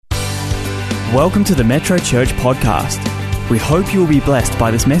Welcome to the Metro Church podcast. We hope you will be blessed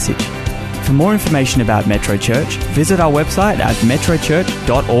by this message. For more information about Metro Church, visit our website at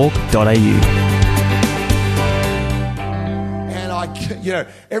metrochurch.org.au. And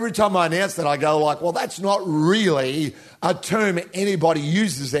every time I announce that, I go like, well, that's not really a term anybody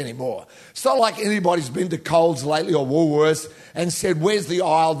uses anymore. It's not like anybody's been to Coles lately or Woolworths and said, where's the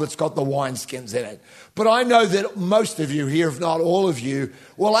aisle that's got the wineskins in it? But I know that most of you here, if not all of you,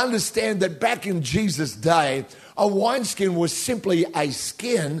 will understand that back in Jesus' day, a wineskin was simply a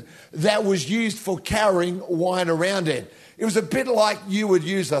skin that was used for carrying wine around in. It was a bit like you would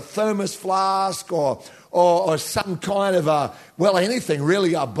use a thermos flask or some kind of anything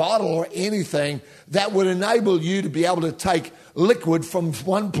really, a bottle or anything that would enable you to be able to take liquid from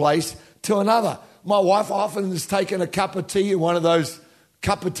one place to another. My wife often has taken a cup of tea in one of those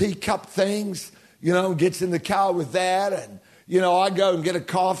cup of tea cup things, gets in the car with that. And, I go and get a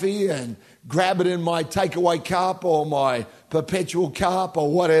coffee and grab it in my takeaway cup or my perpetual cup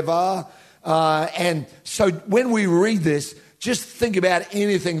or whatever. And so when we read this, just think about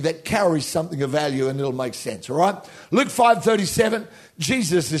anything that carries something of value and it'll make sense, all right? Luke 5:37,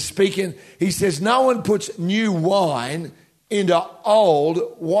 Jesus is speaking. He says, no one puts new wine into old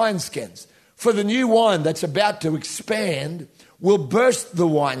wineskins. For the new wine that's about to expand will burst the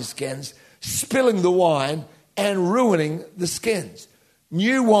wineskins, spilling the wine and ruining the skins.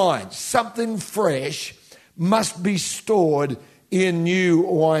 New wine, something fresh, must be stored in new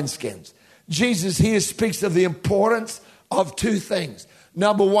wineskins. Jesus here speaks of the importance of two things.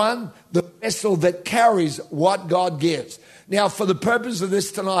 Number one, the vessel that carries what God gives. Now, for the purpose of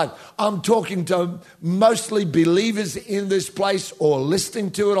this tonight, I'm talking to mostly believers in this place or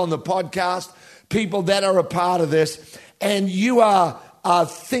listening to it on the podcast, people that are a part of this, and you are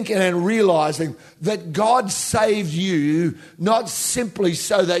thinking and realizing that God saved you not simply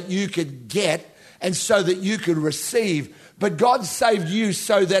so that you could get and so that you could receive, but God saved you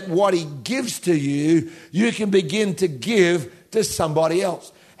so that what he gives to you, you can begin to give to somebody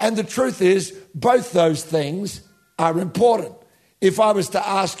else. And the truth is, both those things are important. If I was to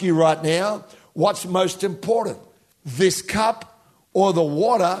ask you right now, what's most important, this cup or the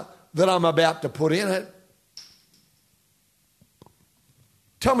water that I'm about to put in it?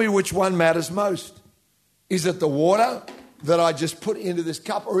 Tell me which one matters most. Is it the water that I just put into this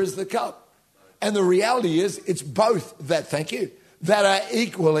cup, or is the cup? And the reality is it's both that are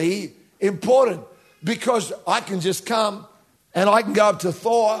equally important, because I can just come and I can go up to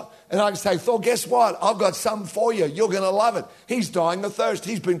Thor and I can say, Thor, guess what? I've got something for you. You're going to love it. He's dying of thirst.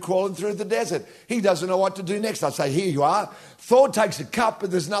 He's been crawling through the desert. He doesn't know what to do next. I say, here you are. Thor takes a cup, but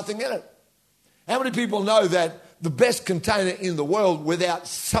there's nothing in it. How many people know that the best container in the world without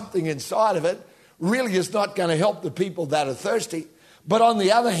something inside of it really is not going to help the people that are thirsty? But on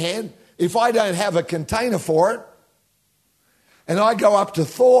the other hand, if I don't have a container for it, and I go up to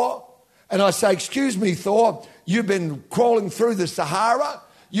Thor and I say, excuse me, Thor, you've been crawling through the Sahara,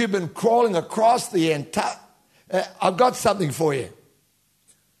 you've been crawling across the entire, I've got something for you.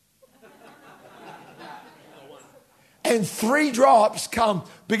 And 3 drops come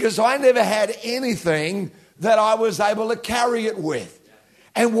because I never had anything that I was able to carry it with.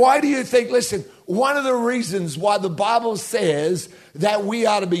 And why do you think, listen, one of the reasons why the Bible says that we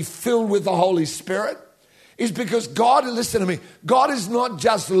are to be filled with the Holy Spirit is because God, listen to me, God is not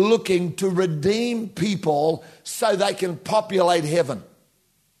just looking to redeem people so they can populate heaven.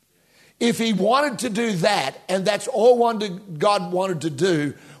 If he wanted to do that, and that's all God wanted to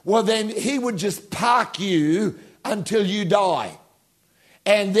do, well then he would just park you until you die.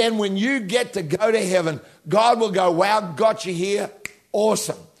 And then when you get to go to heaven, God will go, wow, got you here.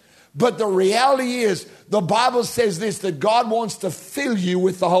 Awesome. But the reality is, the Bible says this, that God wants to fill you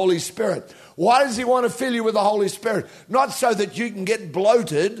with the Holy Spirit. Why does he want to fill you with the Holy Spirit? Not so that you can get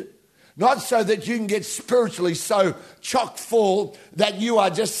bloated, not so that you can get spiritually so chock full that you are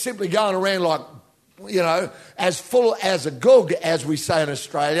just simply going around like, as full as a goog, as we say in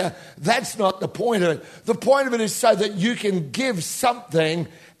Australia. That's not the point of it. The point of it is so that you can give something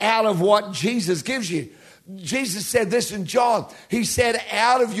out of what Jesus gives you. Jesus said this in John. He said,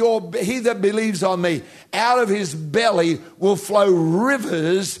 he that believes on me, out of his belly will flow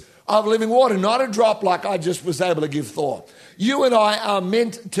rivers of living water. Not a drop like I just was able to give Thor. You and I are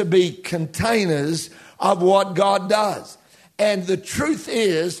meant to be containers of what God does. And the truth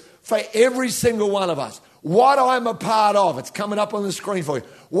is, for every single one of us, what I'm a part of, it's coming up on the screen for you,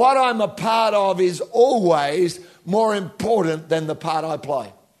 what I'm a part of is always more important than the part I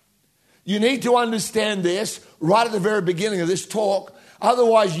play. You need to understand this right at the very beginning of this talk.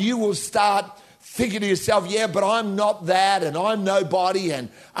 Otherwise, you will start thinking to yourself, yeah, but I'm not that and I'm nobody, and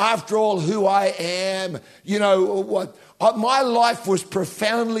after all, who I am, you know what? My life was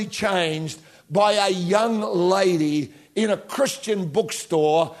profoundly changed by a young lady in a Christian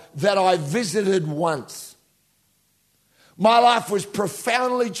bookstore that I visited once. My life was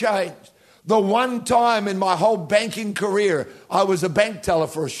profoundly changed. The one time in my whole banking career, I was a bank teller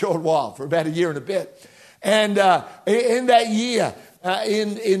for a short while, for about a year and a bit. And in that year,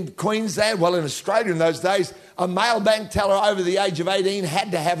 in Queensland, well, in Australia in those days, a male bank teller over the age of 18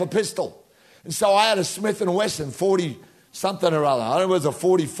 had to have a pistol. And so I had a Smith & Wesson 40 something or other. I don't know if it was a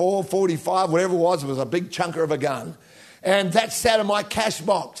 44, 45, whatever it was a big chunker of a gun. And that sat in my cash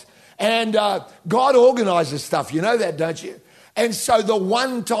box. And God organizes stuff, you know that, don't you? And so the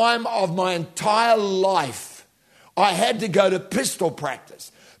one time of my entire life, I had to go to pistol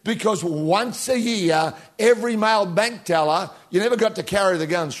practice. Because once a year, every male bank teller, you never got to carry the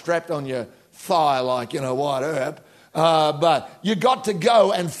gun strapped on your thigh like, White Earp. But you got to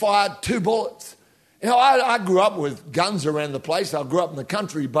go and fire 2 bullets. I grew up with guns around the place. I grew up in the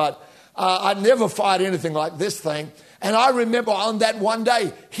country, but I never fired anything like this thing. And I remember on that one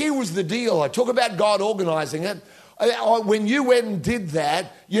day, here was the deal. I talk about God organizing it. When you went and did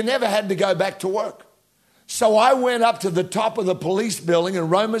that, you never had to go back to work. So I went up to the top of the police building in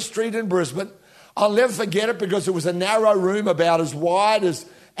Roma Street in Brisbane. I'll never forget it because it was a narrow room about as wide as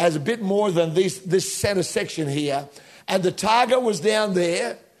a bit more than this center section here. And the target was down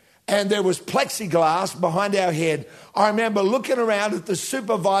there. And there was plexiglass behind our head. I remember looking around at the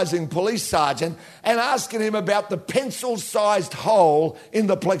supervising police sergeant and asking him about the pencil-sized hole in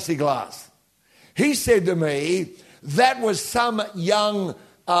the plexiglass. He said to me, that was some young,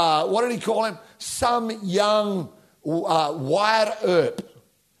 what did he call him? Some young Wyatt Earp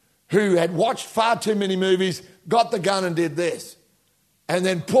who had watched far too many movies, got the gun and did this, and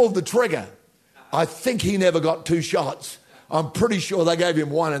then pulled the trigger. I think he never got 2 shots. I'm pretty sure they gave him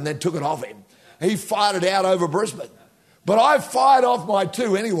 1 and then took it off him. He fired it out over Brisbane. But I fired off my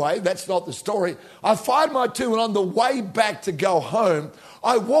 2 anyway. That's not the story. I fired my 2, and on the way back to go home,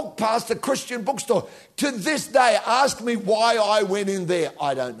 I walked past a Christian bookstore. To this day, ask me why I went in there.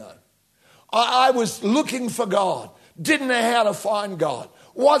 I don't know. I was looking for God. Didn't know how to find God.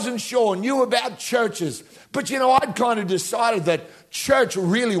 Wasn't sure. Knew about churches. But, I'd kind of decided that church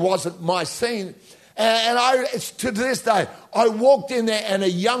really wasn't my scene. And to this day, I walked in there and a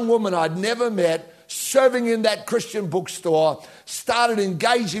young woman I'd never met, serving in that Christian bookstore, started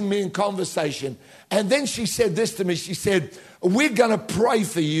engaging me in conversation. And then she said this to me. She said, we're going to pray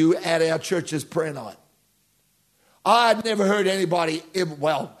for you at our church's prayer night. I'd never heard anybody,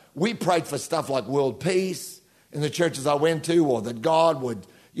 we prayed for stuff like world peace in the churches I went to, or that God would,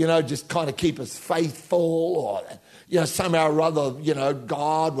 just kind of keep us faithful, or somehow or other,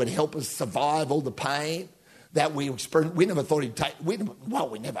 God would help us survive all the pain that we experienced. We never thought we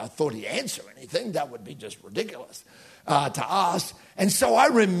never thought he'd answer anything. That would be just ridiculous to us. And so I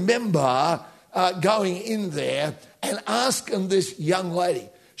remember going in there and asking this young lady.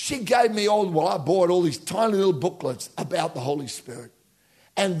 She gave me I bought all these tiny little booklets about the Holy Spirit.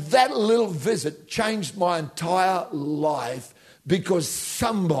 And that little visit changed my entire life because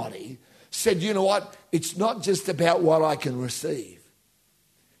somebody said, you know what? It's not just about what I can receive.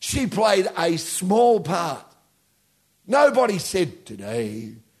 She played a small part. Nobody said,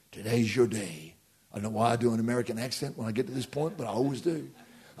 today's your day. I don't know why I do an American accent when I get to this point, but I always do.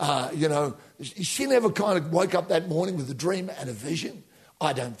 She never kind of woke up that morning with a dream and a vision,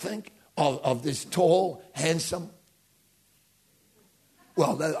 I don't think, of this tall, handsome.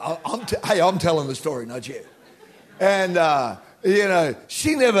 Well, I'm telling the story, not you. And,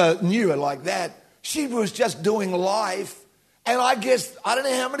 she never knew it like that. She was just doing life. And I don't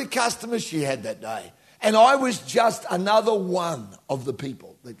know how many customers she had that day. And I was just another one of the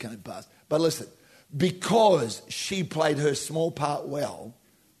people that came past. But listen, because she played her small part well,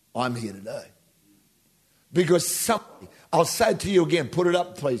 I'm here today. Because I'll say it to you again, put it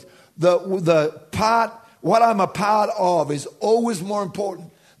up please. The part, what I'm a part of is always more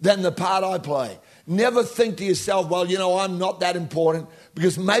important than the part I play. Never think to yourself, well, I'm not that important,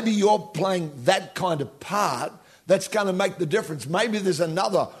 because maybe you're playing that kind of part that's going to make the difference. Maybe there's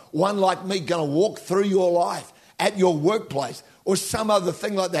another one like me going to walk through your life at your workplace or some other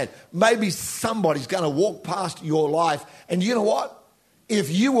thing like that. Maybe somebody's going to walk past your life, and you know what?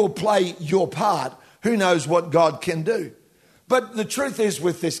 If you will play your part, who knows what God can do. But the truth is,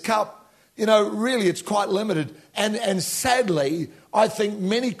 with this cup, really it's quite limited. And sadly, I think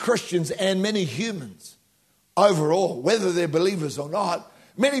many Christians and many humans overall, whether they're believers or not,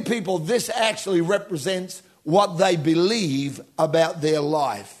 many people, this actually represents what they believe about their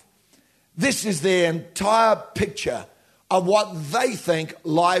life. This is their entire picture of what they think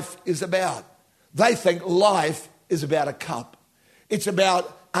life is about. They think life is about a cup. It's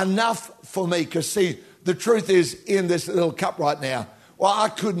about enough for me. Because see, the truth is, in this little cup right now, well, I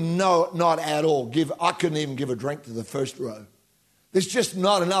couldn't not at all I couldn't even give a drink to the first row. There's just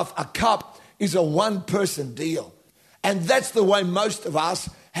not enough. A cup is a one-person deal. And that's the way most of us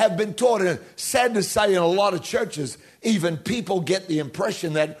have been taught. And sad to say, in a lot of churches, even people get the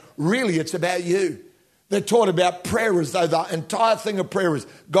impression that really it's about you. They're taught about prayer as though the entire thing of prayer is,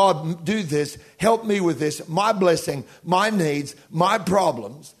 God, do this, help me with this, my blessing, my needs, my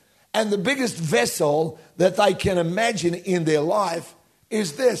problems. And the biggest vessel that they can imagine in their life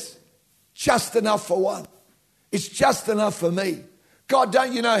is this: just enough for one. It's just enough for me. God,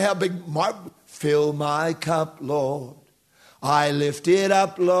 don't you know how big fill my cup, Lord. I lift it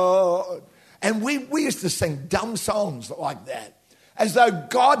up, Lord. And we used to sing dumb songs like that, as though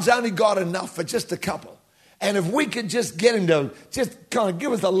God's only got enough for just a couple. And if we could just get him to just kind of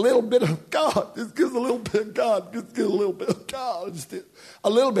give us a little bit of God, just give us a little bit of God, just give us a little bit of God, just a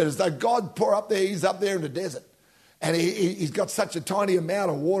little bit, as though God pour up there, he's up there in the desert. And he's got such a tiny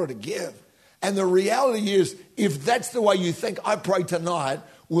amount of water to give. And the reality is, if that's the way you think, I pray tonight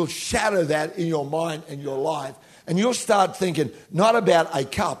will shatter that in your mind and your life. And you'll start thinking not about a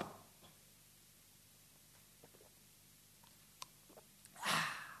cup.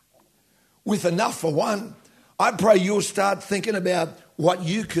 With enough for one, I pray you'll start thinking about what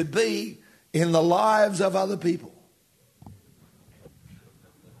you could be in the lives of other people.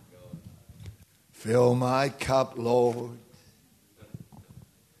 Fill my cup, Lord.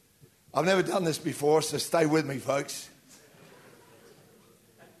 I've never done this before, so stay with me, folks.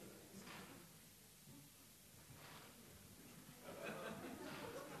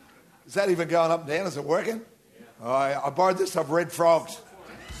 Is that even going up and down? Is it working? Yeah. I borrowed this off Red Frogs.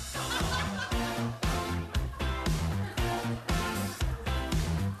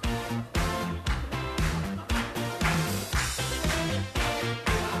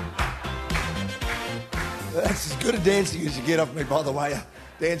 That's as good a dancing as you get off me, by the way.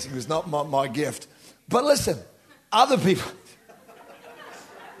 Dancing was not my gift. But listen, other people...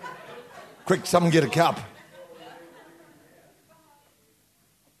 Quick, someone get a cup.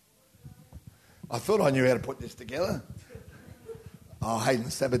 I thought I knew how to put this together. Oh, Hayden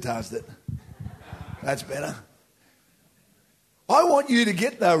sabotaged it. That's better. I want you to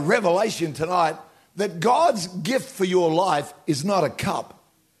get the revelation tonight that God's gift for your life is not a cup.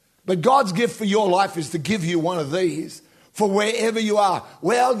 But God's gift for your life is to give you one of these for wherever you are.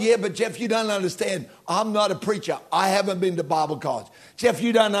 Well, yeah, but Geoff, you don't understand. I'm not a preacher. I haven't been to Bible college. Geoff,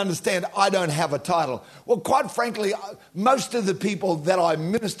 you don't understand. I don't have a title. Well, quite frankly, most of the people that I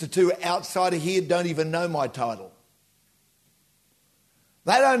minister to outside of here don't even know my title.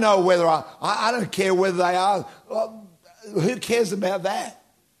 They don't know whether I don't care whether they are. Well, who cares about that?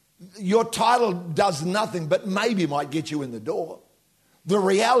 Your title does nothing, but maybe might get you in the door. The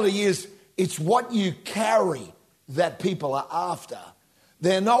reality is, it's what you carry that people are after.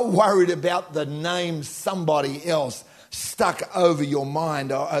 They're not worried about the name somebody else stuck over your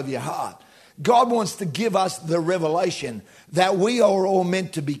mind or over your heart. God wants to give us the revelation that we are all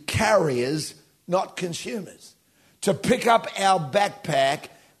meant to be carriers, not consumers. To pick up our backpack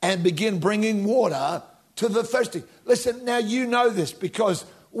and begin bringing water to the thirsty. Listen, now you know this because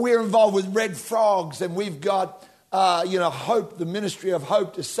we're involved with Red Frogs and we've got... hope, the ministry of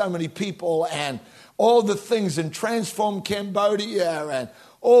hope to so many people, and all the things in Transform Cambodia and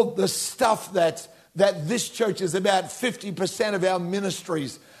all the stuff that this church is about. 50% of our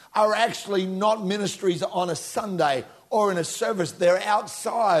ministries are actually not ministries on a Sunday or in a service. They're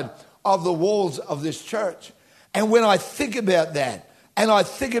outside of the walls of this church. And when I think about that, and I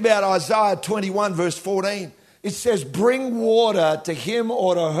think about Isaiah 21 verse 14, it says, bring water to him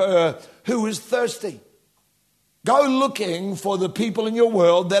or to her who is thirsty. Go looking for the people in your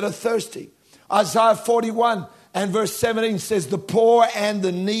world that are thirsty. Isaiah 41 and verse 17 says, the poor and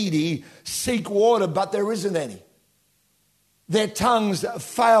the needy seek water, but there isn't any. Their tongues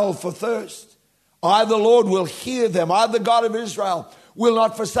fail for thirst. I, the Lord, will hear them. I, the God of Israel, will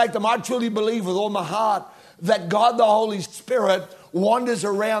not forsake them. I truly believe with all my heart that God, the Holy Spirit, wanders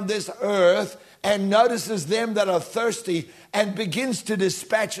around this earth and notices them that are thirsty and begins to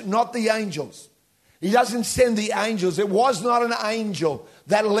dispatch not the angels. He doesn't send the angels. It was not an angel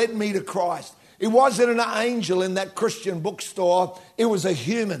that led me to Christ. It wasn't an angel in that Christian bookstore. It was a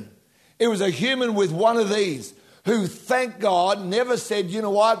human. It was a human with one of these who, thank God, never said, you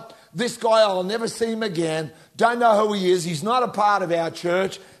know what, this guy, I'll never see him again. don't know who he is. He's not a part of our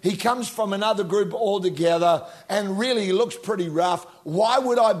church. He comes from another group altogether, and really he looks pretty rough. Why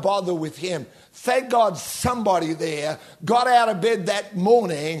would I bother with him? Thank God somebody there got out of bed that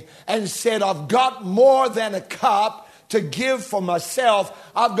morning and said, I've got more than a cup to give for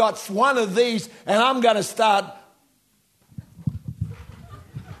myself. I've got one of these, and I'm going to start.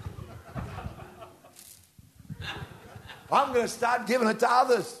 I'm going to start giving it to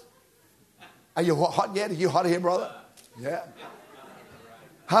others. Are you hot yet? Are you hot here, brother? Yeah.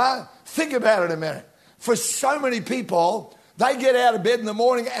 Huh? Think about it a minute. For so many people, they get out of bed in the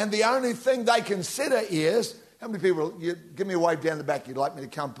morning and the only thing they consider is, how many people, give me a wave down the back, you'd like me to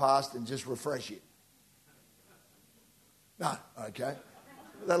come past and just refresh you? No, okay.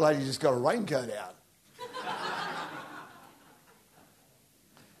 That lady just got a raincoat out.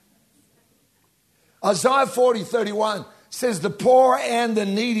 Isaiah 40:31 says, the poor and the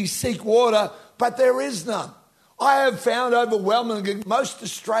needy seek water, but there is none. I have found overwhelmingly most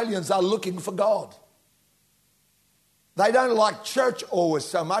Australians are looking for God. They don't like church always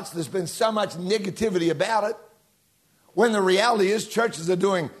so much. There's been so much negativity about it. When the reality is churches are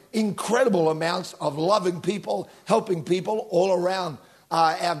doing incredible amounts of loving people, helping people all around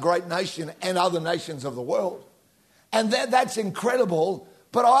our great nation and other nations of the world. And that's incredible.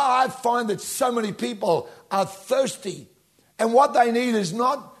 But I find that so many people are thirsty. And what they need is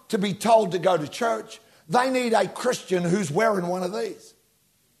not to be told to go to church. They need a Christian who's wearing one of these.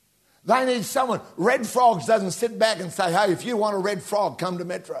 They need someone. Red Frogs doesn't sit back and say, hey, if you want a red frog, come to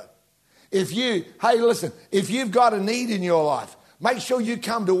Metro. If you've got a need in your life, make sure you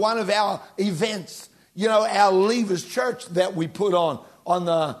come to one of our events. You know, our Leavers Church that we put on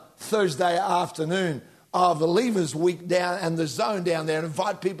the Thursday afternoon of the Leavers Week down and the zone down there and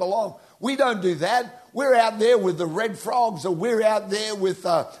invite people along. We don't do that. We're out there with the Red Frogs, or we're out there with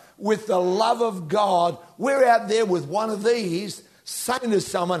the love of God. We're out there with one of these, saying to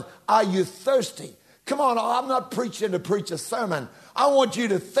someone, are you thirsty? Come on, I'm not preaching to preach a sermon. I want you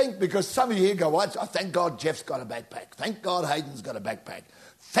to think, because some of you here go, well, thank God Jeff's got a backpack. Thank God Hayden's got a backpack.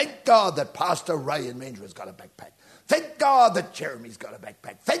 Thank God that Pastor Ray in Mendra's got a backpack. Thank God that Jeremy's got a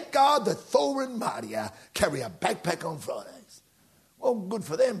backpack. Thank God that Thor and Martia carry a backpack on Fridays. Well, good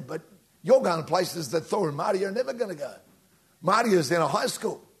for them, but you're going to places that Thor and Martia are never going to go. Martia's in a high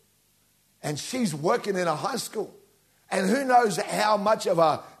school, and she's working in a high school. And who knows how much of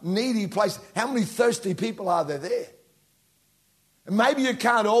a needy place, how many thirsty people are there? And maybe you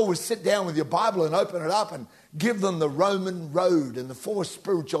can't always sit down with your Bible and open it up and give them the Roman road and the 4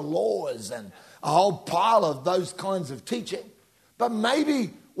 spiritual laws and a whole pile of those kinds of teaching. But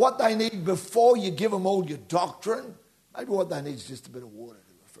maybe what they need before you give them all your doctrine, maybe what they need is just a bit of water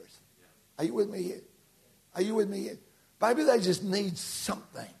to refresh them. Are you with me here? Are you with me here? Maybe they just need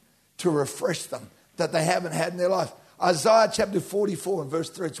something to refresh them that they haven't had in their life. Isaiah chapter 44 and verse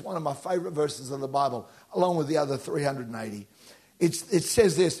 3, it's one of my favorite verses of the Bible, along with the other 380. It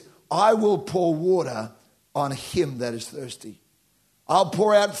says this, I will pour water on him that is thirsty. I'll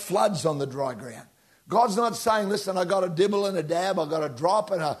pour out floods on the dry ground. God's not saying, listen, I got a dibble and a dab, I got a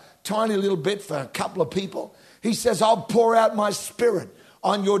drop and a tiny little bit for a couple of people. He says, I'll pour out my spirit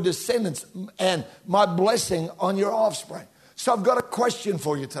on your descendants and my blessing on your offspring. So I've got a question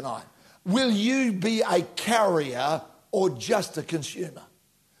for you tonight. Will you be a carrier or just a consumer?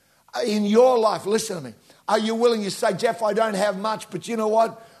 In your life, listen to me. Are you willing to say, Jeff, I don't have much, but you know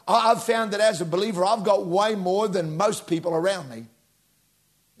what? I've found that as a believer, I've got way more than most people around me.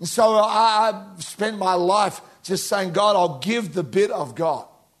 And so I've spent my life just saying, God, I'll give the bit of God.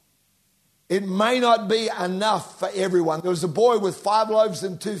 It may not be enough for everyone. There was a boy with 5 loaves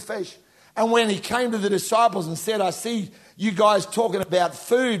and 2 fish. And when he came to the disciples and said, I see you guys talking about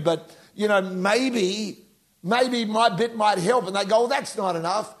food, but you know, maybe my bit might help. And they go, well, that's not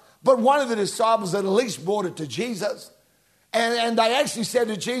enough. But one of the disciples at least brought it to Jesus. And they actually said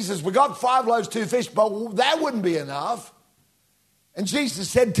to Jesus, we got 5 loaves, 2 fish, but that wouldn't be enough. And Jesus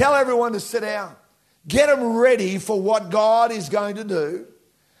said, tell everyone to sit down. Get them ready for what God is going to do.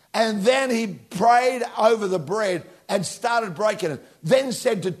 And then he prayed over the bread and started breaking it. Then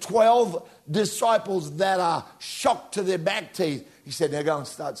said to 12 disciples that are shocked to their back teeth, he said, now go and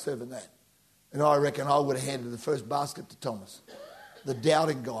start serving that. And I reckon I would have handed the first basket to Thomas, the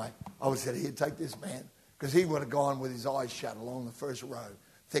doubting guy. I would have said, here, take this, man. Because he would have gone with his eyes shut along the first row,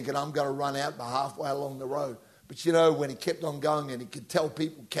 thinking I'm going to run out by halfway along the road. But you know, when he kept on going and he could tell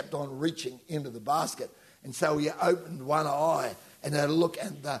people kept on reaching into the basket. And so he opened one eye and had a look,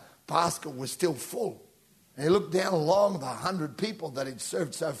 and the basket was still full. And he looked down along the 100 people that he'd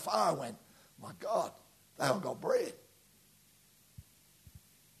served so far and went, my God, they all got bread.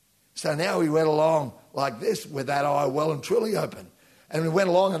 So now he went along like this with that eye well and truly open. And we went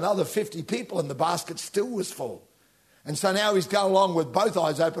along another 50 people and the basket still was full. And so now he's going along with both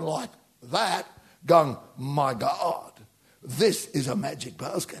eyes open like that, going, my God, this is a magic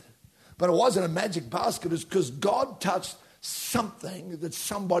basket. But it wasn't a magic basket, it's because God touched something that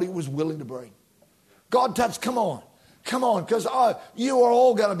somebody was willing to bring. God touched, come on, because you are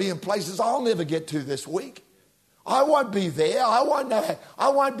all going to be in places I'll never get to this week. I won't be there. I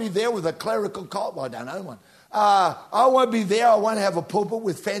won't be there with a clerical cult. Well, I don't own one. I won't be there. I won't have a pulpit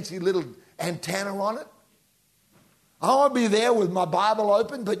with fancy little antenna on it. I won't be there with my Bible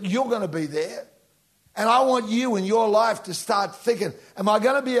open, but you're going to be there. And I want you in your life to start thinking, am I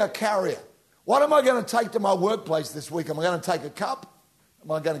going to be a carrier? What am I going to take to my workplace this week? Am I going to take a cup? Am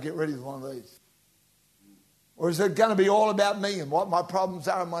I going to get ready with one of these? Or is it going to be all about me and what my problems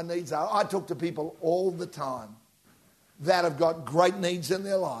are and my needs are? I talk to people all the time that have got great needs in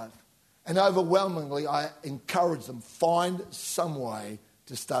their life. And overwhelmingly, I encourage them, find some way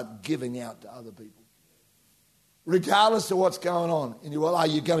to start giving out to other people. Regardless of what's going on in your world, are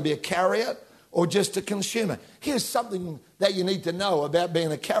you going to be a carrier or just a consumer? Here's something that you need to know about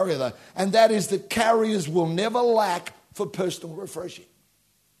being a carrier, though, and that is that carriers will never lack for personal refreshing.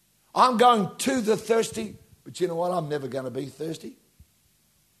 I'm going to the thirsty, but you know what? I'm never going to be thirsty.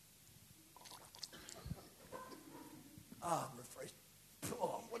 Oh, I'm refreshed.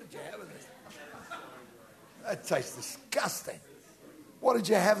 Oh, what did you have in it? That tastes disgusting. What did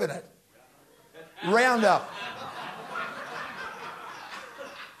you have in it? Roundup.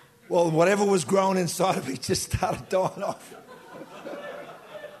 Well, whatever was growing inside of me just started dying off.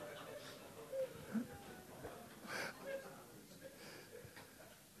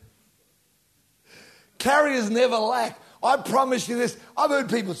 Carriers never lack. I promise you this. I've heard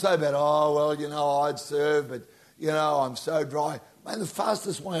people say about, oh, well, you know, I'd serve, but, you know, I'm so dry. Man, the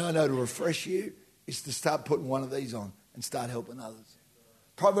fastest way I know to refresh you is to start putting one of these on and start helping others.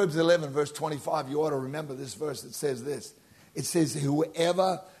 Proverbs 11, verse 25, you ought to remember this verse that says this. It says,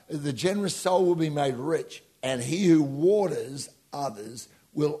 the generous soul will be made rich, and he who waters others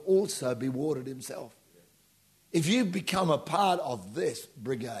will also be watered himself. If you become a part of this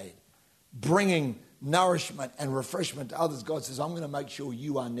brigade, bringing nourishment and refreshment to others, God says, I'm going to make sure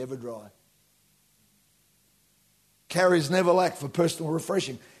you are never dry. Carriers never lack for personal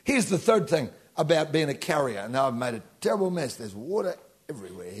refreshing. Here's the third thing about being a carrier. Now, I've made a terrible mess. There's water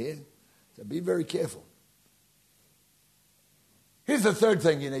everywhere here, so be very careful. Here's the third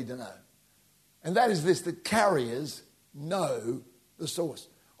thing you need to know, and that is this, that carriers know the source.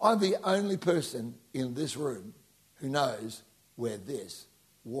 I'm the only person in this room who knows where this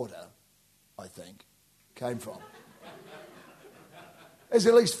water, I think, came from. There's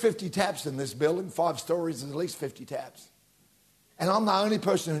at least 50 taps in this building, 5 stories, there's at least 50 taps. And I'm the only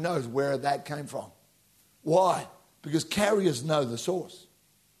person who knows where that came from. Why? Because carriers know the source.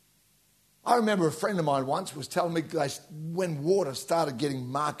 I remember a friend of mine once was telling me when water started getting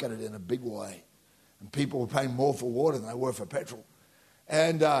marketed in a big way, and people were paying more for water than they were for petrol.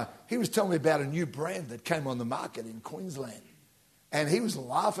 And he was telling me about a new brand that came on the market in Queensland. And he was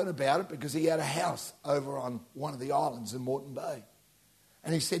laughing about it because he had a house over on one of the islands in Moreton Bay.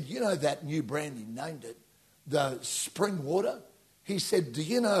 And he said, you know that new brand, he named it, the spring water? He said, do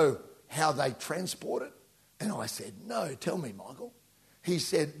you know how they transport it? And I said, no, tell me, Michael. He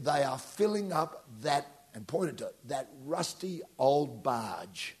said, they are filling up that, and pointed to it, that rusty old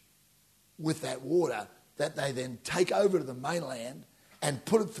barge with that water that they then take over to the mainland and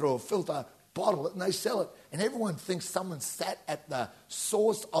put it through a filter, bottle it, and they sell it. And everyone thinks someone sat at the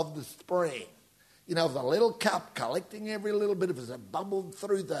source of the spring, you know, with a little cup, collecting every little bit of it as it bubbled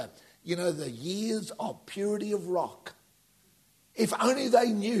through the, you know, the years of purity of rock. If only they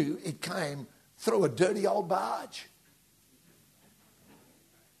knew it came through a dirty old barge.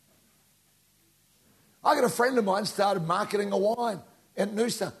 I got a friend of mine started marketing a wine at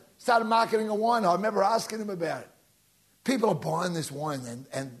Noosa. Started marketing a wine. I remember asking him about it. People are buying this wine,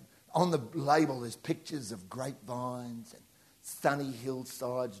 and on the label there's pictures of grapevines and sunny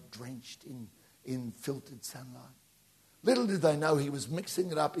hillsides drenched in filtered sunlight. Little did they know he was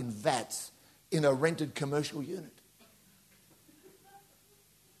mixing it up in vats in a rented commercial unit.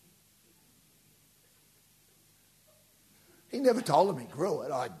 He never told him he grew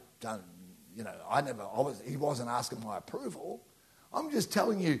it. I don't, you know, he wasn't asking my approval. I'm just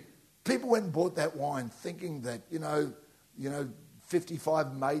telling you, people went and bought that wine thinking that, you know,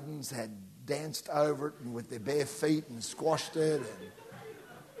 55 maidens had danced over it and with their bare feet and squashed it and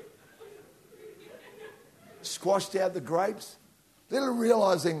squashed out the grapes. Little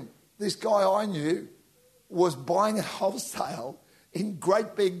realising this guy I knew was buying it wholesale in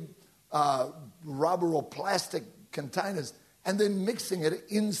great big rubber or plastic containers and then mixing it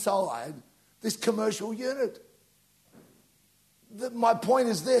inside this commercial unit. My point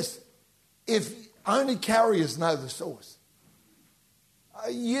is this: if only carriers know the source.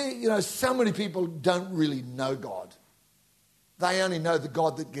 So many people don't really know God. They only know the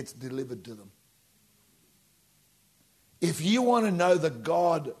God that gets delivered to them. If you want to know the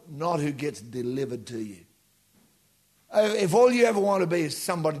God, not who gets delivered to you. If all you ever want to be is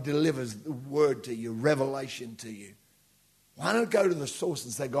somebody delivers the word to you, revelation to you, why not go to the source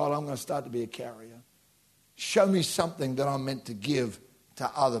and say, God, I'm going to start to be a carrier. Show me something that I'm meant to give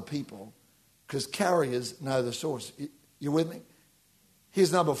to other people, because carriers know the source. You with me?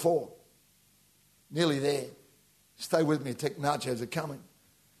 Here's number 4. Nearly there. Stay with me. Take nachos are coming.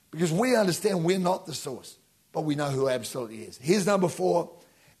 Because we understand we're not the source, but we know who absolutely is. Here's number 4,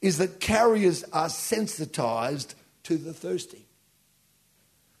 is that carriers are sensitized to the thirsty.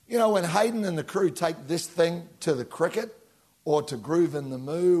 You know, when Hayden and the crew take this thing to the cricket or to Groove in the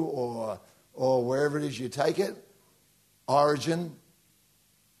Moo or wherever it is you take it, Origin.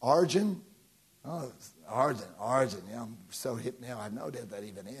 Oh, Origin. Yeah, I'm so hip now. I have no idea what that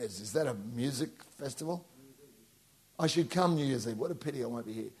even is. Is that a music festival? I should come New Year's Eve. What a pity I won't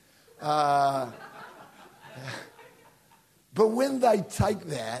be here. But when they take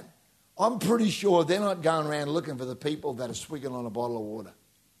that, I'm pretty sure they're not going around looking for the people that are swigging on a bottle of water.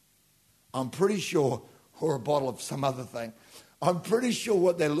 I'm pretty sure, or a bottle of some other thing. I'm pretty sure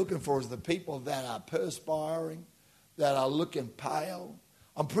what they're looking for is the people that are perspiring, that are looking pale.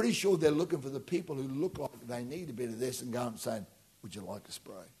 I'm pretty sure they're looking for the people who look like they need a bit of this and go and saying, would you like a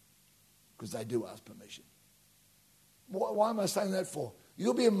spray? Because they do ask permission. Why am I saying that for?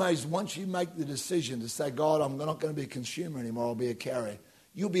 You'll be amazed once you make the decision to say, God, I'm not going to be a consumer anymore, I'll be a carrier.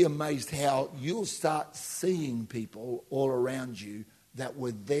 You'll be amazed how you'll start seeing people all around you that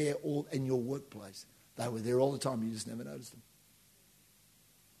were there all in your workplace. They were there all the time. You just never noticed them.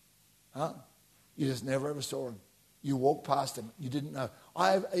 Huh? You just never ever saw them. You walked past them. You didn't know.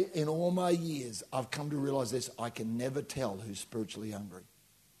 In all my years, I've come to realize this. I can never tell who's spiritually hungry.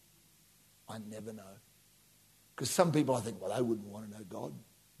 I never know. Because some people, I think, well, they wouldn't want to know God.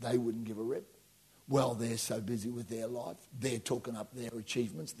 They wouldn't give a rip. Well, they're so busy with their life. They're talking up their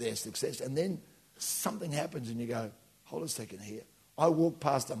achievements, their success. And then something happens and you go, hold a second here. I walked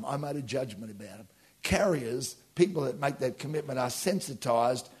past them. I made a judgment about them. Carriers, people that make that commitment, are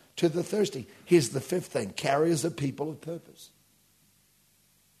sensitized to the thirsty. Here's the 5th thing. Carriers are people of purpose.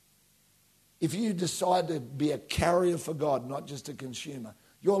 If you decide to be a carrier for God, not just a consumer,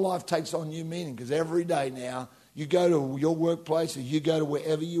 your life takes on new meaning, because every day now you go to your workplace or you go to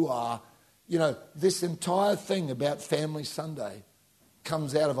wherever you are. You know, this entire thing about Family Sunday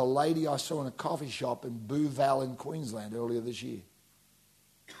comes out of a lady I saw in a coffee shop in Booval in Queensland earlier this year.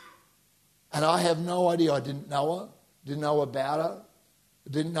 And I have no idea. I didn't know her, didn't know about her,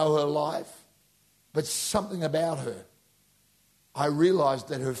 didn't know her life, but something about her. I realized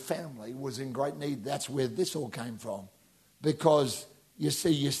that her family was in great need. That's where this all came from. Because, you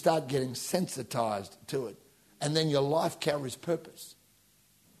see, you start getting sensitized to it. And then your life carries purpose.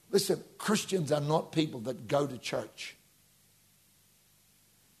 Listen, Christians are not people that go to church.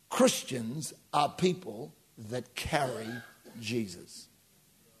 Christians are people that carry Jesus.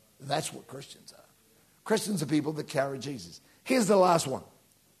 That's what Christians are. Christians are people that carry Jesus. Here's the last one.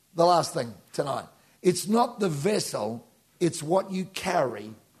 The last thing tonight. It's not the vessel, it's what you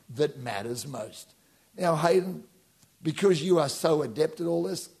carry that matters most. Now, Hayden, because you are so adept at all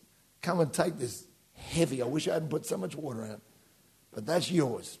this, come and take this heavy. I wish I hadn't put so much water in it. But that's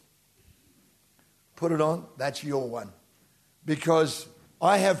yours. Put it on. That's your one. Because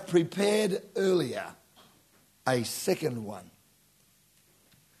I have prepared earlier a second one.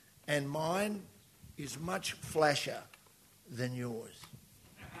 And mine is much flasher than yours.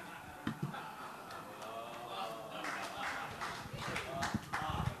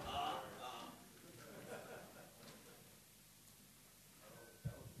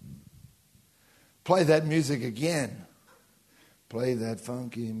 Play that music again. Play that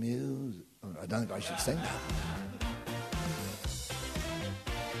funky music. Oh, I don't think I should sing that.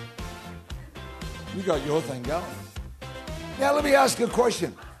 You got your thing going. Now let me ask you a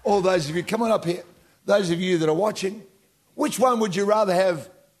question. All those of you, come on up here. Those of you that are watching, which one would you rather have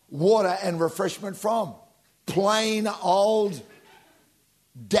water and refreshment from? Plain, old,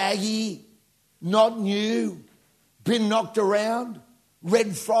 daggy, not new, been knocked around?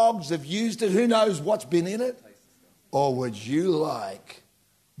 Red frogs have used it. Who knows what's been in it? Or would you like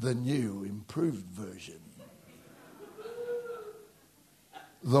the new, improved version?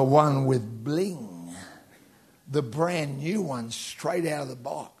 The one with bling. The brand new one straight out of the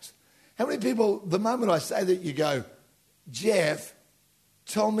box. How many people, the moment I say that, you go, Geoff,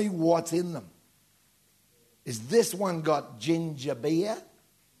 tell me what's in them. Is this one got ginger beer,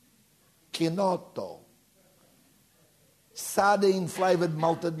 quinoto, sardine-flavoured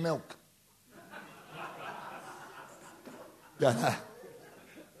malted milk? Don't know.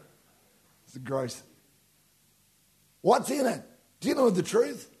 It's gross. What's in it? Do you know the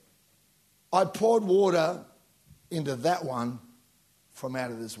truth? I poured water into that one from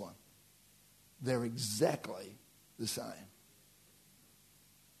out of this one. They're exactly the same.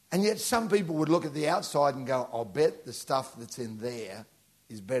 And yet some people would look at the outside and go, I'll bet the stuff that's in there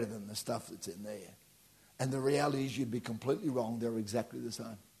is better than the stuff that's in there. And the reality is you'd be completely wrong. They're exactly the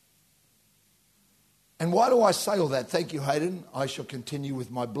same. And why do I say all that? Thank you, Hayden. I shall continue with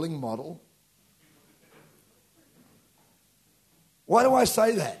my bling model. Why do I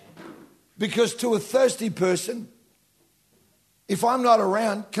say that? Because to a thirsty person, if I'm not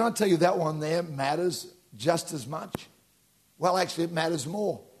around, can I tell you that one there matters just as much? Well, actually, it matters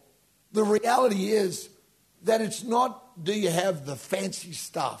more. The reality is that it's not, do you have the fancy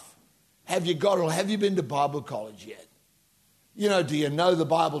stuff? Have you got it? Or have you been to Bible college yet? You know, do you know the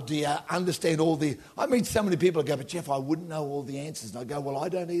Bible? Do you understand all the... I meet so many people who go, but Geoff, I wouldn't know all the answers. And I go, well, I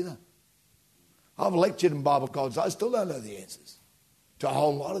don't either. I've lectured in Bible college. I still don't know the answers to a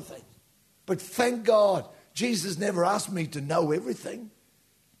whole lot of things. But thank God, Jesus never asked me to know everything.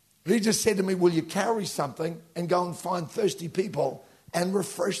 He just said to me, will you carry something and go and find thirsty people and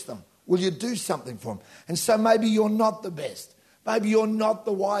refresh them? Will you do something for them? And so maybe you're not the best. Maybe you're not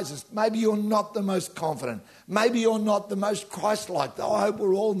the wisest. Maybe you're not the most confident. Maybe you're not the most Christ-like. Though I hope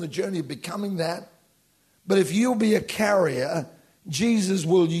we're all in the journey of becoming that. But if you'll be a carrier, Jesus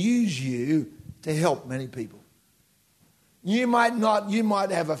will use you to help many people. You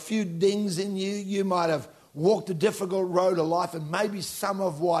might have a few dings in you. You might have walked a difficult road of life, and maybe some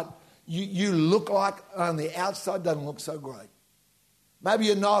of what you look like on the outside doesn't look so great. Maybe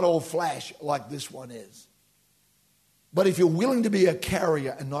you're not all flash like this one is. But if you're willing to be a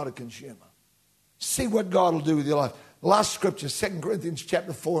carrier and not a consumer, see what God will do with your life. Last scripture, 2 Corinthians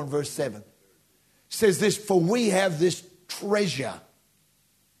chapter 4 and verse 7, says this, for we have this treasure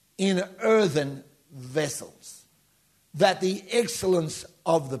in earthen vessels, that the excellence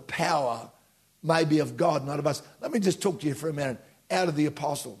of the power may be of God, not of us. Let me just talk to you for a minute. Out of the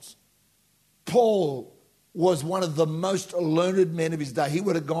apostles, Paul was one of the most learned men of his day. He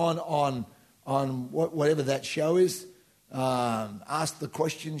would have gone on whatever that show is, Ask the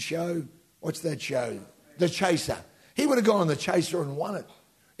Question show. What's that show? The Chaser. He would have gone on The Chaser and won it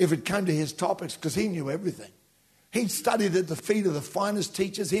if it came to his topics, because he knew everything. He'd studied at the feet of the finest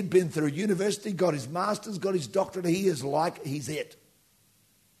teachers. He'd been through university, got his master's, got his doctorate. He's it.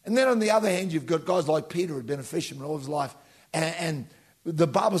 And then on the other hand, you've got guys like Peter, who'd been a fisherman all his life. And the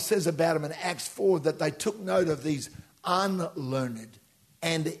Bible says about him in Acts 4 that they took note of these unlearned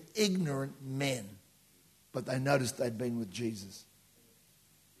and ignorant men. But they noticed they'd been with Jesus.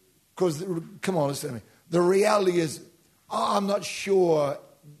 Because, come on, listen to me. The reality is, I'm not sure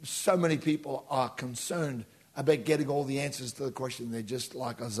so many people are concerned about getting all the answers to the question. They're just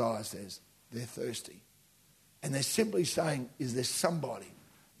like Isaiah says, they're thirsty. And they're simply saying, is there somebody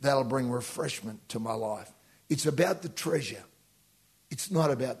that'll bring refreshment to my life? It's about the treasure. It's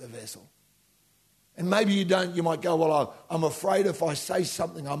not about the vessel. And maybe you might go, well, I'm afraid if I say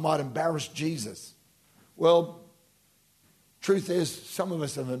something, I might embarrass Jesus. Well, truth is, some of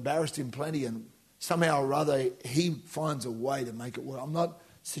us have embarrassed him plenty, and somehow or other, he finds a way to make it work. I'm not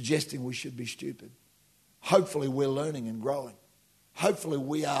suggesting we should be stupid. Hopefully we're learning and growing. Hopefully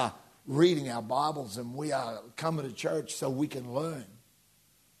we are reading our Bibles and we are coming to church so we can learn.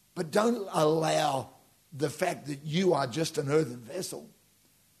 But don't allow the fact that you are just an earthen vessel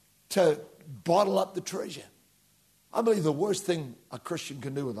to bottle up the treasure. I believe the worst thing a Christian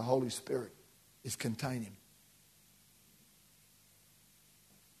can do with the Holy Spirit is contain him.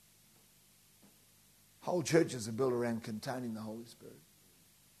 Whole churches are built around containing the Holy Spirit.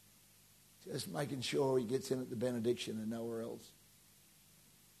 Just making sure he gets in at the benediction and nowhere else.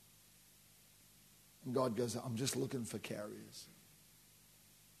 And God goes, I'm just looking for carriers.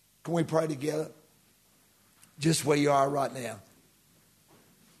 Can we pray together? Just where you are right now.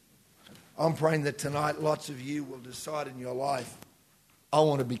 I'm praying that tonight lots of you will decide in your life, I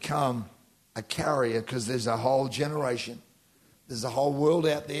want to become a carrier, because there's a whole generation, there's a whole world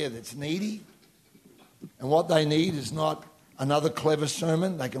out there that's needy. And what they need is not another clever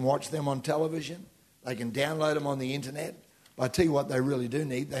sermon. They can watch them on television. They can download them on the internet. But I tell you what they really do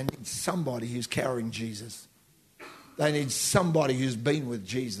need. They need somebody who's carrying Jesus. They need somebody who's been with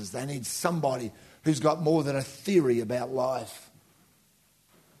Jesus. They need somebody who's got more than a theory about life.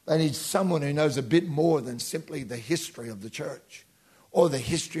 They need someone who knows a bit more than simply the history of the church or the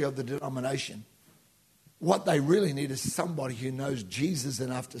history of the denomination. What they really need is somebody who knows Jesus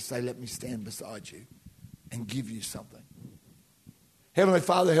enough to say, let me stand beside you and give you something. Heavenly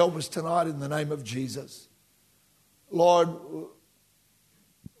Father, help us tonight in the name of Jesus. Lord,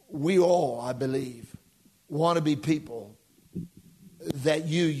 we all, I believe, want to be people that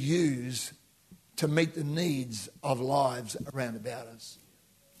you use to meet the needs of lives around about us.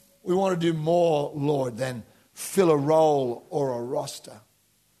 We want to do more, Lord, than fill a role or a roster.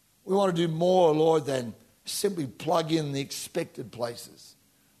 We want to do more, Lord, than simply plug in the expected places.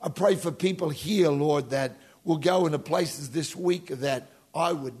 I pray for people here, Lord, that will go into places this week that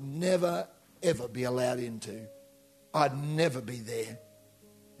I would never, ever be allowed into. I'd never be there.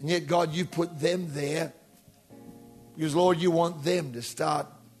 And yet, God, you put them there because, Lord, you want them to start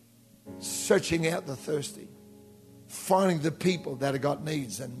searching out the thirsty, finding the people that have got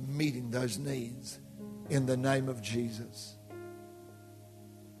needs and meeting those needs in the name of Jesus.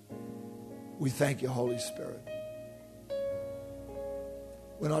 We thank you, Holy Spirit.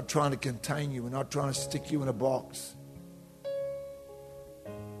 We're not trying to contain you. We're not trying to stick you in a box.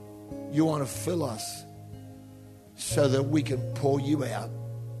 You want to fill us so that we can pour you out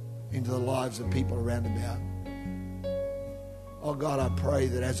into the lives of people around about. Oh God, I pray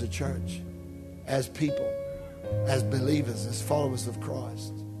that as a church, as people, as believers, as followers of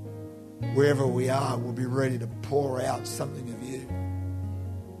Christ, wherever we are, we'll be ready to pour out something of you.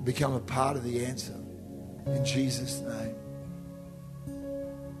 Become a part of the answer. In Jesus' name.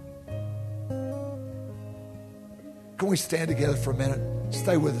 Can we stand together for a minute?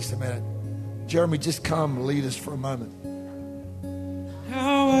 Stay with us a minute. Jeremy, just come lead us for a moment.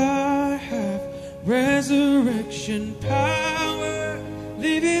 Now I have resurrection power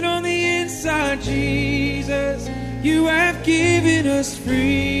living on the inside, Jesus. You have given us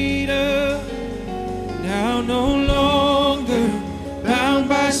freedom. Now no longer bound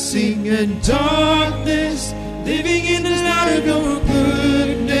by sin and darkness, living in the light of your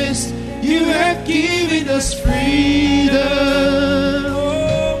goodness. You have given us freedom.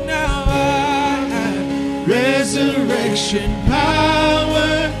 Oh, now I have resurrection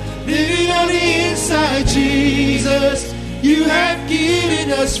power living on the inside, Jesus. You have given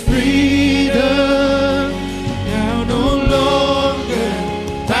us freedom. Now no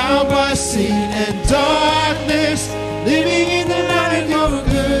longer bound by sin and darkness, living in the light of your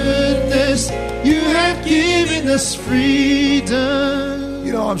goodness. You have given us freedom.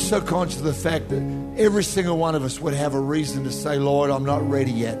 You know, I'm so conscious of the fact that every single one of us would have a reason to say, Lord, I'm not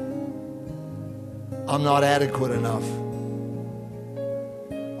ready yet. I'm not adequate enough.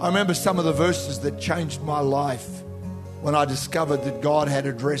 I remember some of the verses that changed my life when I discovered that God had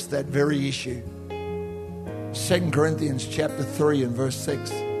addressed that very issue. 2 Corinthians chapter 3 and verse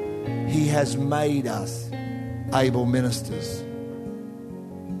 6. He has made us able ministers.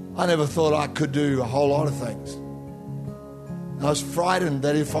 I never thought I could do a whole lot of things. I was frightened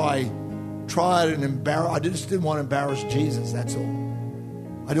that if I tried and I just didn't want to embarrass Jesus, that's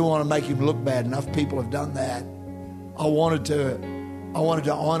all. I didn't want to make him look bad. Enough people have done that. I wanted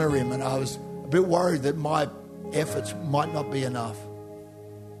to honor him, and I was a bit worried that my efforts might not be enough.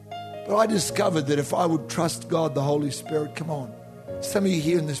 But I discovered that if I would trust God, the Holy Spirit, come on. Some of you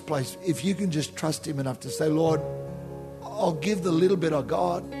here in this place, if you can just trust him enough to say, Lord, I'll give the little bit I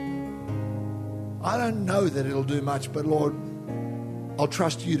got. I don't know that it'll do much, but Lord, I'll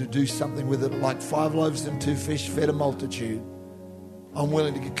trust you to do something with it, like 5 loaves and 2 fish fed a multitude. I'm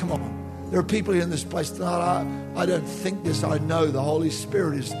willing to get, come on. There are people here in this place tonight, I don't think this, I know the Holy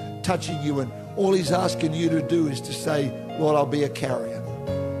Spirit is touching you, and all he's asking you to do is to say, Lord, I'll be a carrier.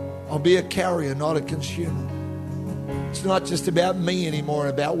 I'll be a carrier, not a consumer. It's not just about me anymore,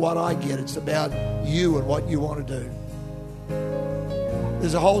 about what I get. It's about you and what you want to do.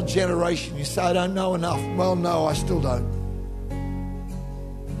 There's a whole generation, you say, I don't know enough. Well, no, I still don't.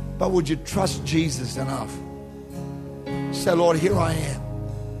 But would you trust Jesus enough? Say, Lord, here I am,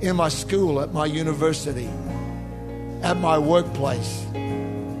 in my school, at my university, at my workplace,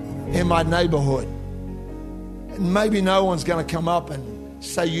 in my neighborhood. And maybe no one's going to come up and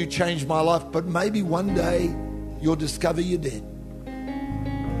say you changed my life, but maybe one day you'll discover you did.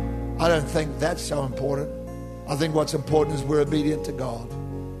 I don't think that's so important. I think what's important is we're obedient to God.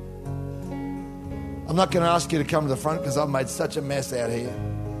 I'm not going to ask you to come to the front because I've made such a mess out here.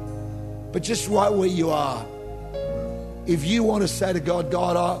 But just right where you are, if you want to say to God,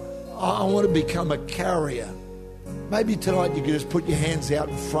 God, I want to become a carrier. Maybe tonight you could just put your hands out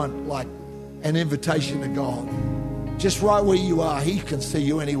in front like an invitation to God. Just right where you are. He can see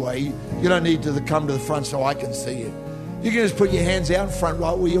you anyway. You don't need to come to the front so I can see you. You can just put your hands out in front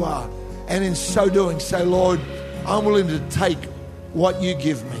right where you are. And in so doing, say, Lord, I'm willing to take what you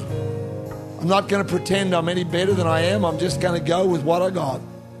give me. I'm not going to pretend I'm any better than I am. I'm just going to go with what I got.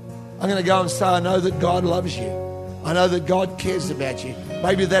 I'm going to go and say, I know that God loves you. I know that God cares about you.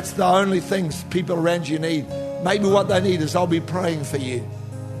 Maybe that's the only things people around you need. Maybe what they need is I'll be praying for you.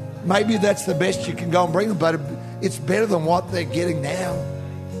 Maybe that's the best you can go and bring them, but it's better than what they're getting now.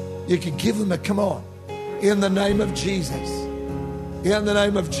 You can give them a come on. In the name of Jesus. In the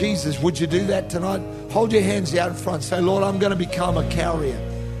name of Jesus, would you do that tonight? Hold your hands out in front. Say, Lord, I'm going to become a carrier.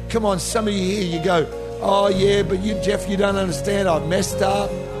 Come on, some of you here, you go, oh yeah, but you, Geoff, you don't understand. I've messed up.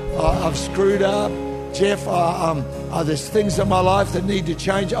 I've screwed up. Geoff, there's things in my life that need to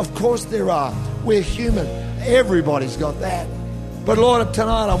change. Of course there are. We're human. Everybody's got that. But Lord,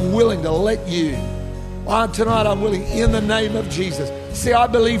 tonight I'm willing to let you. Tonight I'm willing in the name of Jesus. See, I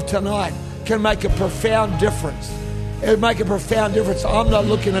believe tonight can make a profound difference. It would make a profound difference. I'm not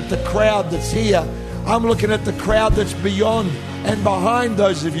looking at the crowd that's here. I'm looking at the crowd that's beyond and behind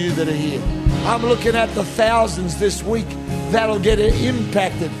those of you that are here. I'm looking at the thousands this week that'll get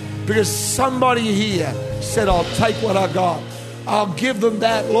impacted because somebody here said, I'll take what I got. I'll give them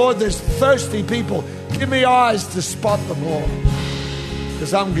that. Lord, there's thirsty people. Give me eyes to spot them, Lord,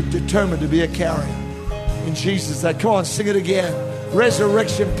 because I'm determined to be a carrier. In Jesus' name. Come on, sing it again.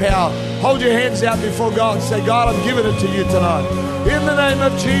 Resurrection power. Hold your hands out before God and say, God, I'm giving it to you tonight. In the name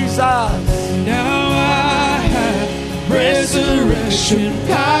of Jesus. Now I have resurrection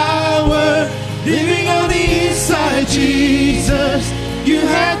power living on the inside, Jesus. You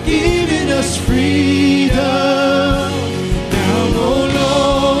have given us freedom. Now no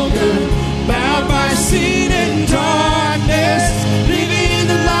longer bound by sin and darkness, living in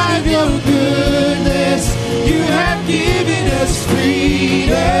the light of your goodness. You have given us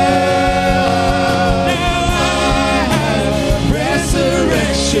freedom. Now I have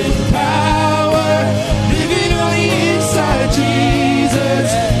resurrection power living on the inside, Jesus.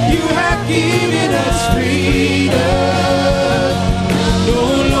 You have given us freedom. No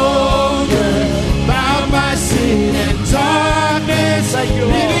longer bound by sin and darkness,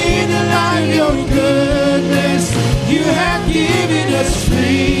 living in the light of your goodness. You have given us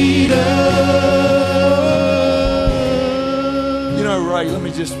freedom. Ray, let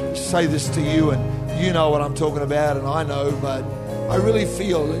me just say this to you, and you know what I'm talking about, and I know, but I really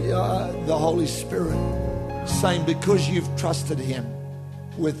feel the Holy Spirit saying, because you've trusted Him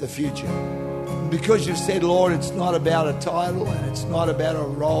with the future, because you've said, Lord, it's not about a title and it's not about a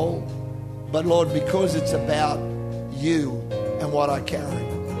role, but Lord, because it's about you and what I carry,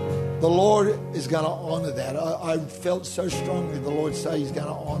 the Lord is going to honor that. I felt so strongly the Lord say He's going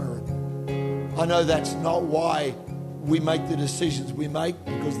to honor it. I know that's not why we make the decisions we make,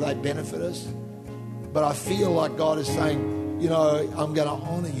 because they benefit us. But I feel like God is saying, you know, I'm going to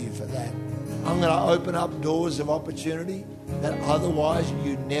honor you for that. I'm going to open up doors of opportunity that otherwise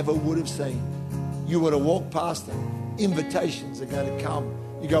you never would have seen. You would have walked past them. Invitations are going to come.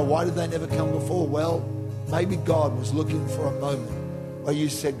 You go, why did they never come before? Well, maybe God was looking for a moment where you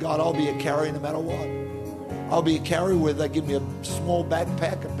said, God, I'll be a carrier no matter what. I'll be a carrier whether they give me a small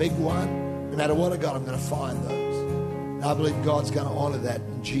backpack, a big one. No matter what I got, I'm going to find those. I believe God's going to honor that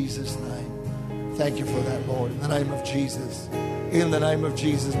in Jesus' name. Thank you for that, Lord. In the name of Jesus. In the name of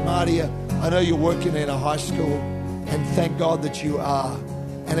Jesus. Martia, I know you're working in a high school, and thank God that you are.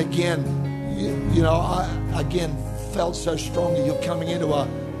 And again, you know, I again felt so strongly you're coming into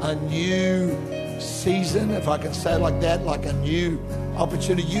a new season, if I can say it like that, like a new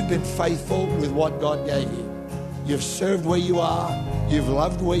opportunity. You've been faithful with what God gave you. You've served where you are. You've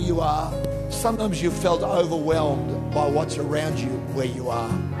loved where you are. Sometimes you've felt overwhelmed by what's around you where you are.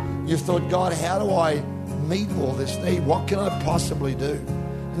 You've thought, God, how do I meet all this need? What can I possibly do?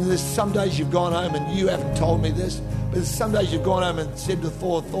 And there's some days you've gone home, and you haven't told me this, but there's some days you've gone home and said to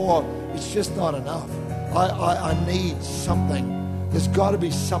Thor, it's just not enough. I need something. There's got to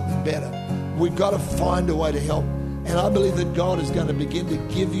be something better. We've got to find a way to help. And I believe that God is going to begin to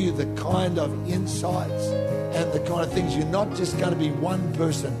give you the kind of insights and the kind of things. You're not just going to be one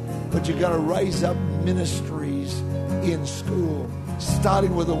person, but you're going to raise up ministries in school,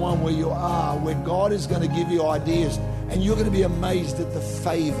 starting with the one where you are, where God is going to give you ideas, and you're going to be amazed at the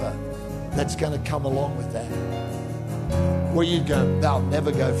favor that's going to come along with that. Where you go, they'll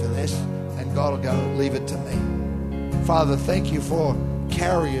never go for this, and God will go, leave it to me. Father, thank you for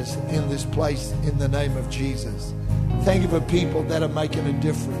carriers in this place in the name of Jesus. Thank you for people that are making a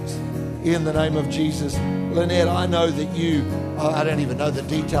difference in the name of Jesus. Lynette, I know that you, I don't even know the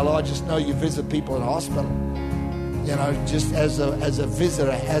detail, I just know you visit people in hospital, you know, just as a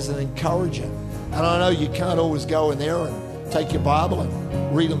visitor, as an encourager. And I know you can't always go in there and take your Bible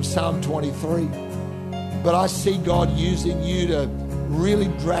and read them Psalm 23. But I see God using you to really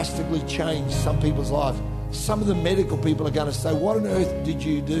drastically change some people's lives. Some of the medical people are going to say, what on earth did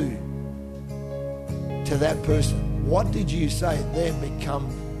you do to that person? What did you say? They've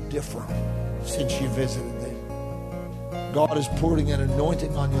become different since you visited them. God is putting an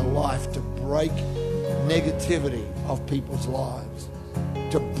anointing on your life to break negativity of people's lives,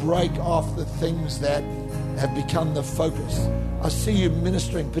 to break off the things that have become the focus. I see you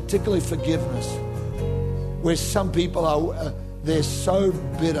ministering, particularly forgiveness, where some people are, they're so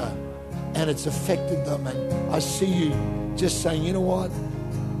bitter and it's affected them. And I see you just saying, you know what,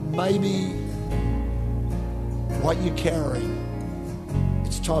 maybe what you're carrying,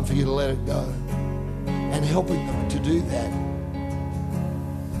 it's time for you to let it go, and helping them to do that.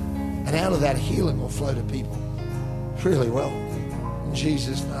 And out of that, healing will flow to people really well. In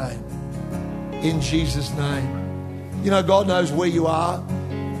Jesus' name. In Jesus' name. You know, God knows where you are.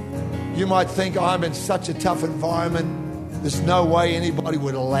 You might think, I'm in such a tough environment, there's no way anybody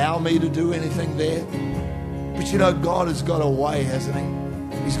would allow me to do anything there. But you know, God has got a way, hasn't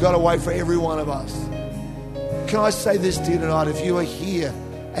He? He's got a way for every one of us. Can I say this to you tonight? If you are here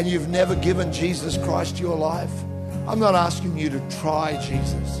and you've never given Jesus Christ your life, I'm not asking you to try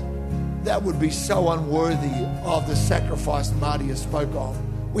Jesus. That would be so unworthy of the sacrifice Marty spoke of.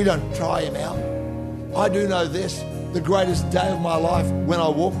 We don't try Him out. I do know this, the greatest day of my life, when I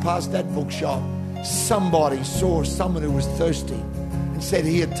walked past that bookshop, somebody saw someone who was thirsty and said,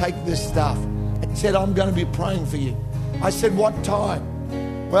 here, take this stuff, and said, I'm going to be praying for you. I said, what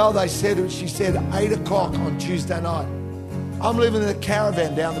time? Well, she said 8 o'clock on Tuesday night. I'm living in a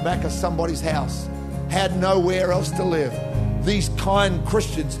caravan down the back of somebody's house, had nowhere else to live. These kind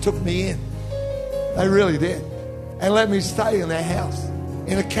Christians took me in. They really did. And let me stay in their house.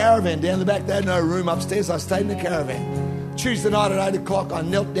 In a caravan down the back. They had no room upstairs. I stayed in the caravan. Tuesday night at 8 o'clock, I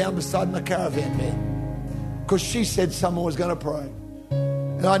knelt down beside my caravan bed because she said someone was going to pray.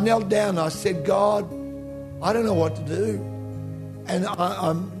 And I knelt down and I said, God, I don't know what to do. And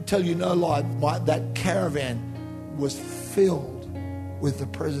I'm telling you no lie, that caravan was filled with the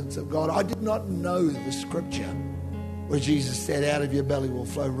presence of God. I did not know the scripture where Jesus said, out of your belly will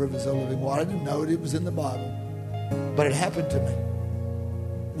flow rivers of living water. I didn't know it. It was in the Bible. But it happened to me.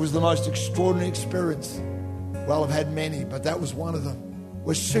 It was the most extraordinary experience. Well, I've had many, but that was one of them. It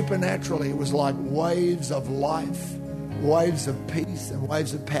was supernaturally, it was like waves of life, waves of peace and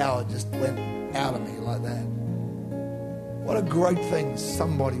waves of power just went out of me like that. What a great thing,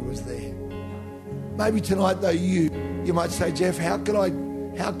 somebody was there. Maybe tonight though, you might say, Geoff, how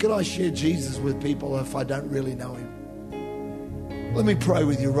could I share Jesus with people if I don't really know Him? Let me pray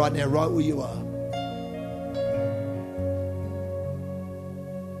with you right now, right where you are.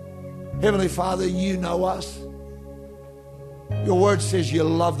 Heavenly Father, you know us. Your word says you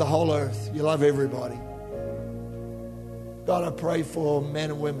love the whole earth. You love everybody. God, I pray for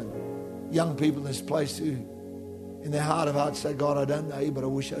men and women, young people in this place who, in their heart of hearts, say, God, I don't know you, but I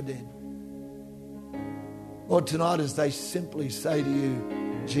wish I did. Lord, tonight as they simply say to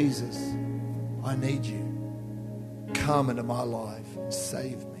you, Jesus, I need you. Come into my life and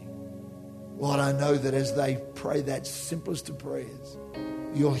save me. Lord, I know that as they pray that simplest of prayers,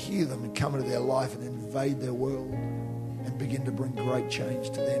 you'll hear them and come into their life and invade their world and begin to bring great change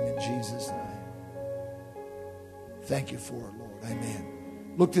to them in Jesus' name. Thank you for it, Lord. Amen.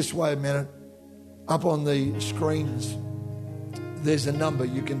 Look this way a minute. Up on the screens, there's a number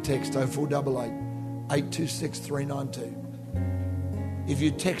you can text, 0488 826 392. If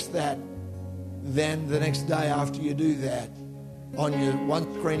you text that, then the next day after you do that, on your one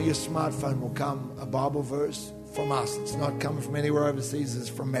screen of your smartphone will come a Bible verse from us. It's not coming from anywhere overseas, it's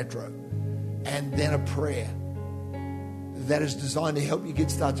from Metro. And then a prayer that is designed to help you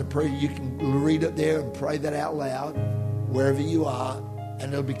get started to pray. You can read it there and pray that out loud wherever you are,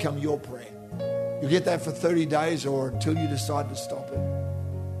 and it'll become your prayer. You'll get that for 30 days or until you decide to stop it.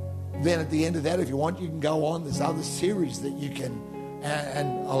 Then at the end of that, if you want, you can go on. There's other series that you can,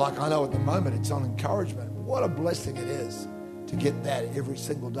 and like I know at the moment it's on encouragement. What a blessing it is to get that every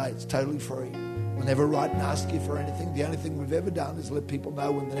single day. It's totally free. We'll never write and ask you for anything. The only thing we've ever done is let people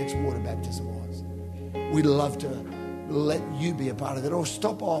know when the next water baptism was. We'd love to let you be a part of that, or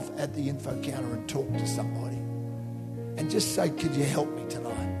stop off at the info counter and talk to somebody and just say, could you help me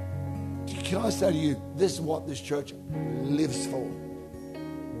tonight? Can I say to you, this is what this church lives for,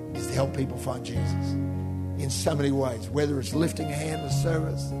 is to help people find Jesus in so many ways, whether it's lifting a hand in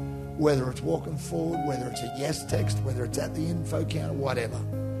service, whether it's walking forward, whether it's a yes text, whether it's at the info counter, whatever.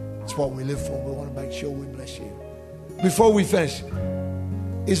 It's what we live for. We want to make sure we bless you. Before we finish,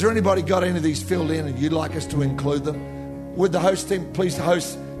 Is there anybody got any of these filled in and you'd like us to include them? Would the host team, please, the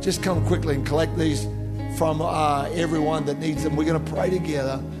host, just come quickly and collect these from everyone that needs them. We're going to pray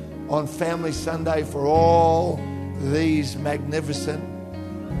together on Family Sunday for all these magnificent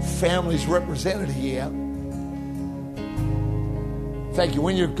families represented here. Thank you.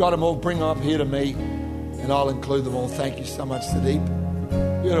 When you've got them all, bring them up here to me and I'll include them all. Thank you so much,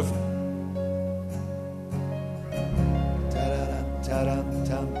 Sadiq. Beautiful.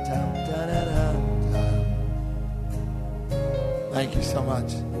 Thank you so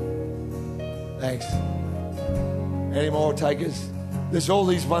much. Thanks. Any more takers? There's all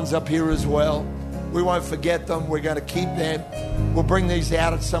these ones up here as well. We won't forget them. We're going to keep them. We'll bring these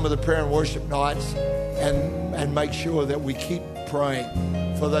out at some of the prayer and worship nights and make sure that we keep praying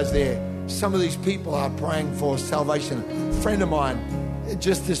for those there. Some of these people are praying for salvation. A friend of mine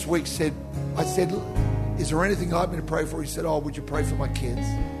just this week said, I said, is there anything you'd like me to pray for? He said, oh, would you pray for my kids?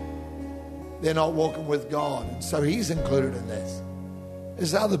 They're not walking with God. And so he's included in this.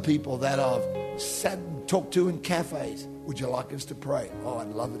 There's other people that I've sat and talked to in cafes. Would you like us to pray? Oh, I'd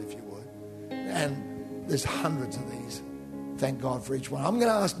love it if you would. And there's hundreds of these. Thank God for each one. I'm going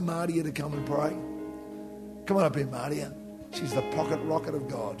to ask Mardia to come and pray. Come on up here, Mardia. She's the pocket rocket of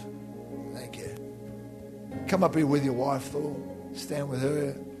God. Thank you. Come up here with your wife, Thor. Stand with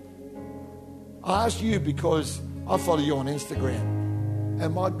her. I ask you because I follow you on Instagram.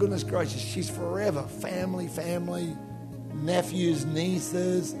 And my goodness gracious, she's forever family, nephews,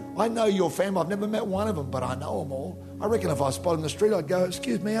 nieces. I know your family. I've never met one of them, but I know them all. I reckon if I spot them in the street, I'd go,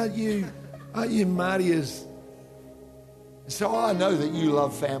 excuse me, aren't you Martia's? So I know that you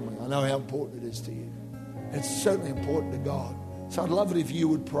love family. I know how important it is to you. It's certainly important to God. So I'd love it if you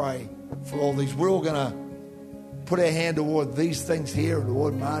would pray for all these. We're all going to put our hand toward these things here and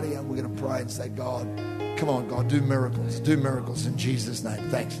toward Marty, and we're going to pray and say, God, come on, God, do miracles in Jesus' name.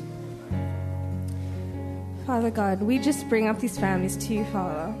 Thanks. Father God, we just bring up these families to you,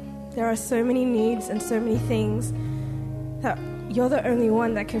 Father. There are so many needs and so many things that you're the only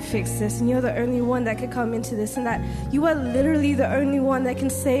one that can fix this, and you're the only one that can come into this, and that you are literally the only one that can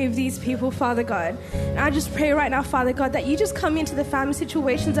save these people, Father God. And I just pray right now, Father God, that you just come into the family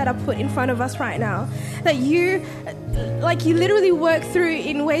situations that are put in front of us right now, that you literally work through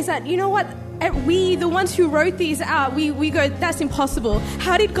in ways that, you know what, we, the ones who wrote these out, we go, that's impossible.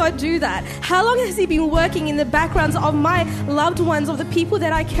 How did God do that? How long has he been working in the backgrounds of my loved ones, of the people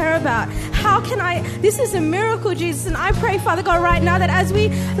that I care about? This is a miracle, Jesus. And I pray, Father God, right now that as we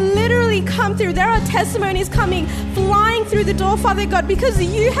literally come through, there are testimonies coming, flying through the door, Father God, because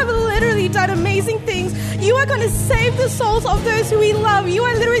you have literally done amazing things. You are going to save the souls of those who we love. You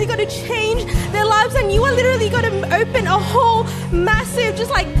are literally going to change their lives, and you are literally going to open a whole massive, just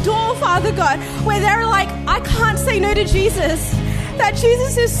like door, Father God, where they're like, I can't say no to Jesus. That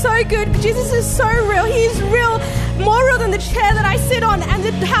Jesus is so good. Jesus is so real. He is real, more real than the chair that I sit on and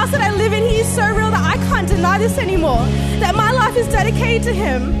the house that I live in. He is so real that I can't deny this anymore. That my life is dedicated to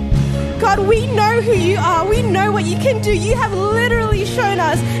him. God, we know who you are. We know what you can do. You have literally shown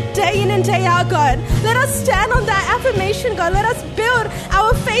us day in and day out, God. Let us stand on that affirmation, God. Let us build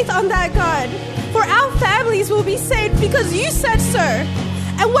our faith on that, God. For our families will be saved because you said so.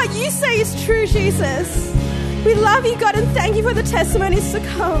 And what you say is true, Jesus. We love you, God, and thank you for the testimonies to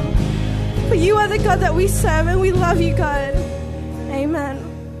come. For you are the God that we serve, and we love you, God. Amen.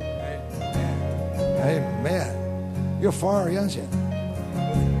 Amen. You're fiery, aren't you?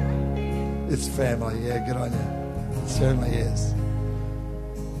 It's family. Yeah, good on you. It certainly is.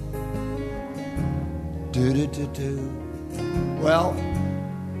 Well,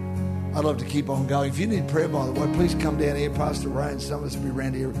 I'd love to keep on going. If you need prayer, by the way, please come down here. Pastor Ray and some of us will be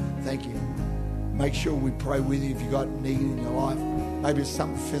around here. Thank you. Make sure we pray with you if you've got need in your life. Maybe it's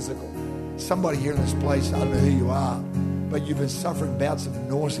something physical. Somebody here in this place, I don't know who you are, but you've been suffering bouts of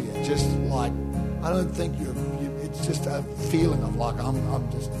nausea. Just like, I don't think it's just a feeling of like,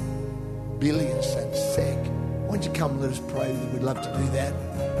 I'm just bilious and sick. Why don't you come and let us pray with you? We'd love to do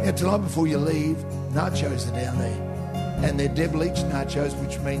that. Now, tonight before you leave, nachos are down there. And they're Deb Leach nachos,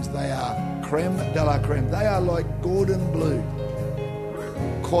 which means they are creme de la creme. They are like Gordon Bleu,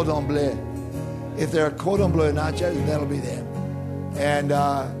 cordon bleu. If they're a cordon bleu nachos, that'll be them. And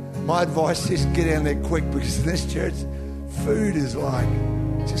my advice is get down there quick, because in this church, food is like,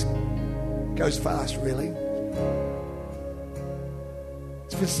 just goes fast, really.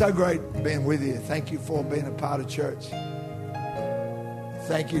 It's been so great being with you. Thank you for being a part of church.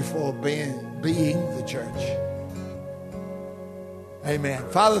 Thank you for being the church. Amen.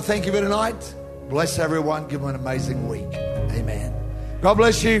 Father, thank you for tonight. Bless everyone. Give them an amazing week. Amen. God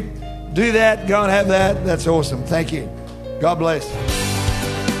bless you. Do that. Go and have that. That's awesome. Thank you. God bless.